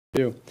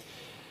You.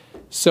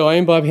 So I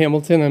am Bob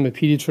Hamilton. I'm a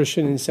pediatrician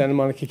in Santa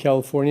Monica,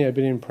 California. I've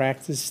been in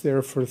practice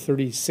there for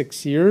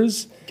 36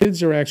 years.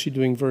 Kids are actually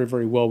doing very,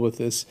 very well with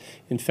this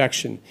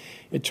infection.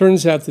 It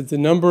turns out that the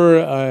number,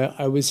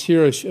 I was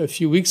here a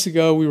few weeks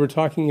ago, we were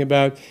talking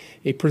about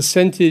a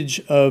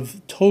percentage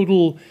of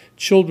total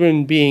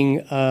children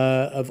being,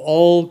 of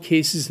all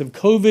cases of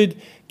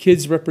COVID,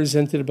 kids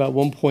represented about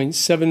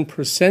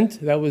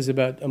 1.7%. That was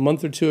about a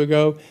month or two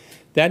ago.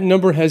 That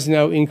number has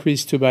now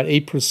increased to about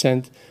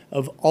 8%.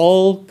 Of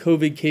all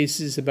COVID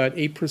cases, about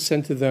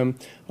 8% of them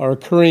are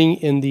occurring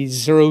in the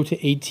 0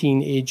 to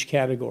 18 age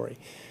category.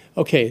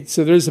 Okay,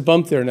 so there's a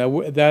bump there.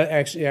 Now, that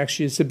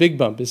actually it's a big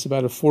bump. It's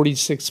about a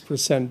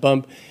 46%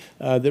 bump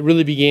that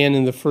really began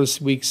in the first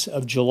weeks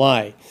of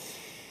July.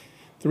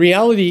 The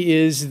reality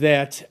is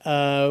that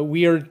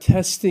we are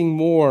testing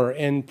more,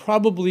 and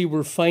probably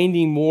we're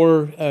finding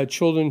more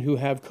children who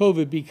have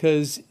COVID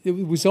because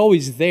it was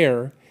always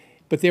there,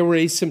 but they were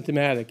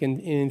asymptomatic. And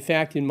in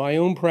fact, in my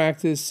own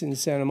practice in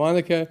Santa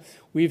Monica,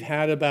 we've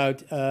had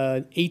about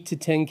 8 to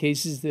 10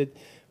 cases that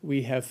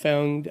we have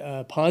found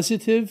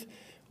positive.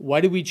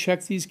 Why do we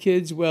check these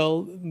kids?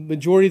 Well,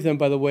 majority of them,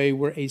 by the way,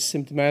 were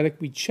asymptomatic.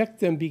 We checked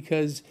them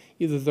because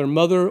either their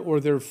mother or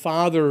their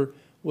father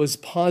was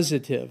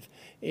positive.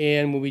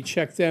 And when we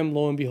checked them,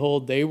 lo and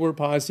behold, they were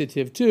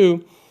positive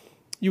too.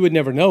 You would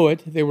never know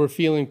it. They were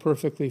feeling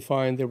perfectly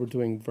fine. They were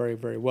doing very,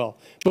 very well.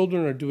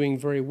 Children are doing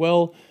very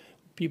well.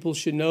 People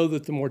should know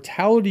that the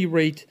mortality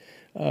rate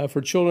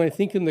for children, I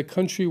think in the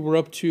country we're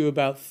up to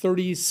about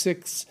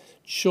 36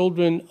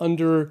 children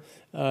under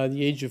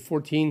the age of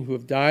 14 who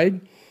have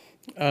died.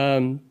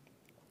 That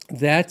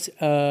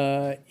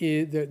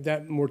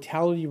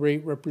mortality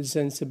rate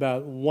represents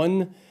about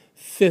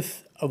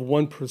 1/5 of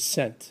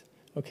 1%,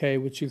 okay,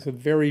 which is a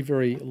very,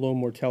 very low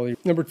mortality.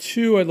 Number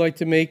two I'd like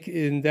to make,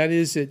 and that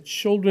is that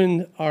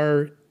children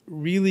are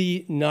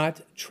really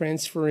not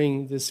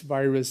transferring this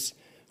virus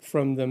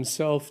from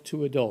themselves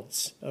to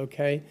adults,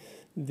 okay?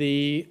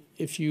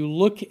 If you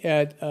look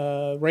at,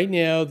 right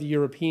now, the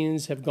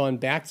Europeans have gone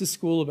back to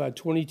school. About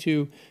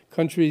 22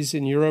 countries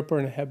in Europe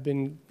have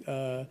been,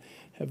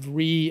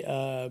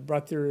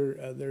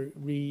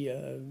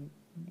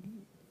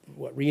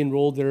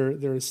 re-enrolled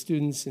their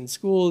students in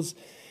schools.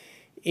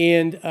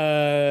 And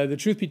the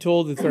truth be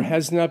told, that there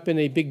has not been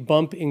a big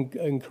bump in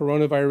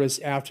coronavirus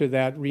after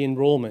that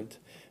re-enrollment.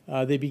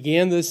 They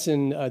began this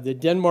in the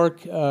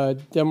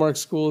Denmark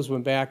schools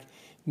went back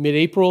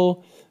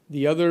mid-April.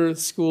 The other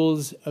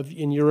schools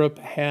in Europe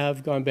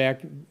have gone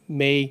back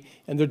May,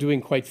 and they're doing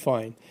quite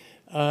fine.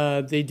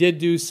 They did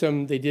do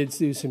some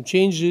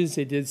changes.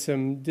 They did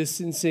some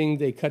distancing.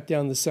 They cut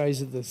down the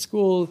size of the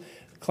school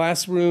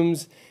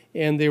classrooms,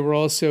 and they were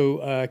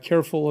also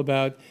careful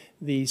about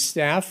the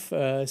staff.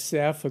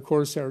 Staff, of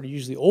course, are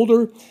usually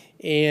older,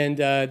 and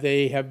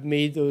they have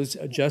made those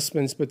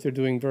adjustments, but they're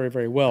doing very,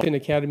 very well. In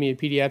Academy of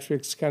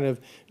Pediatrics kind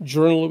of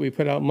journal that we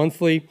put out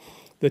monthly.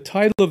 The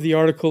title of the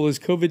article is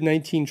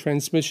COVID-19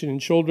 Transmission in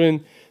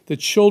Children. The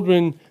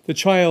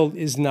child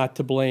is not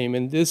to blame.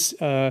 And this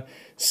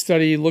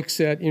study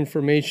looks at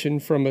information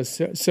from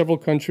several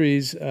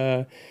countries,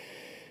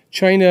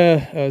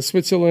 China,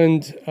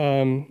 Switzerland,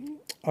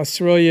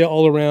 Australia,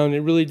 all around. It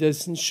really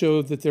doesn't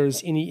show that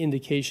there's any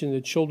indication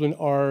that children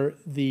are,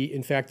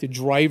 in fact, the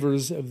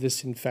drivers of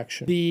this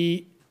infection.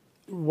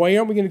 Why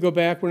aren't we going to go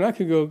back? We're not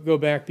going to go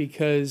back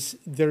because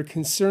they're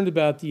concerned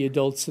about the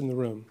adults in the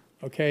room.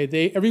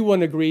 Okay,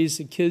 everyone agrees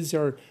that kids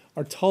are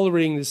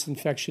tolerating this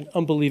infection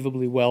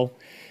unbelievably well.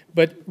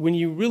 But when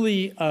you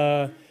really,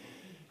 the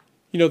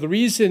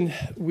reason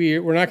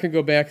we're not going to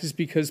go back is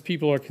because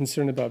people are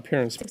concerned about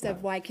parents.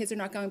 Of why kids are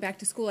not going back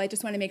to school, I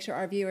just want to make sure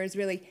our viewers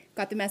really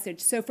got the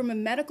message. So from a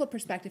medical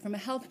perspective, from a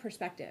health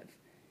perspective,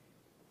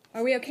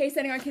 are we okay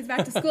sending our kids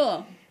back to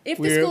school? If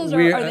the schools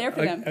are there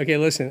for them. Okay,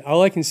 listen,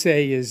 all I can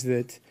say is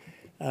that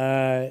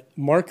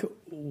Mark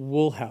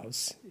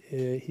Woolhouse,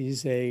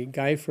 he's a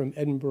guy from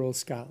Edinburgh,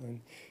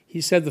 Scotland.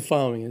 He said the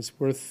following, it's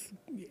worth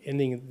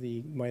ending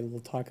my little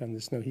talk on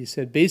this note. He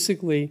said,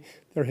 basically,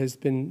 there has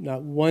been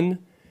not one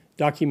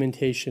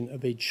documentation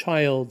of a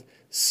child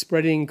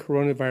spreading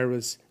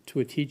coronavirus to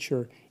a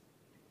teacher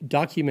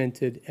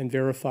documented and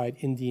verified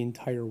in the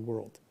entire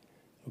world.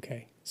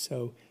 Okay,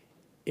 so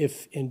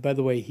and by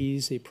the way,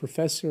 he's a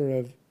professor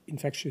of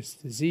infectious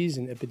disease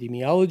and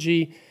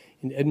epidemiology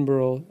in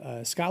Edinburgh,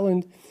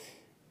 Scotland.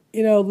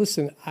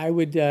 Listen, I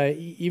would,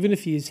 even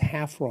if he's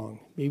half wrong,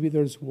 maybe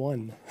there's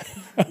one.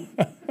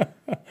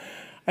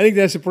 I think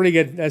that's a pretty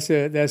good, that's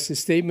a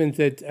statement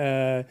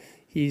that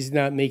he's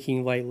not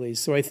making lightly.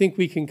 So I think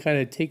we can kind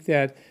of take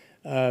that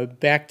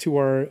back to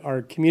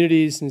our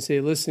communities and say,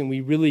 listen, we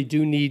really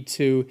do need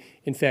to,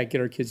 in fact, get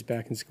our kids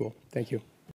back in school. Thank you.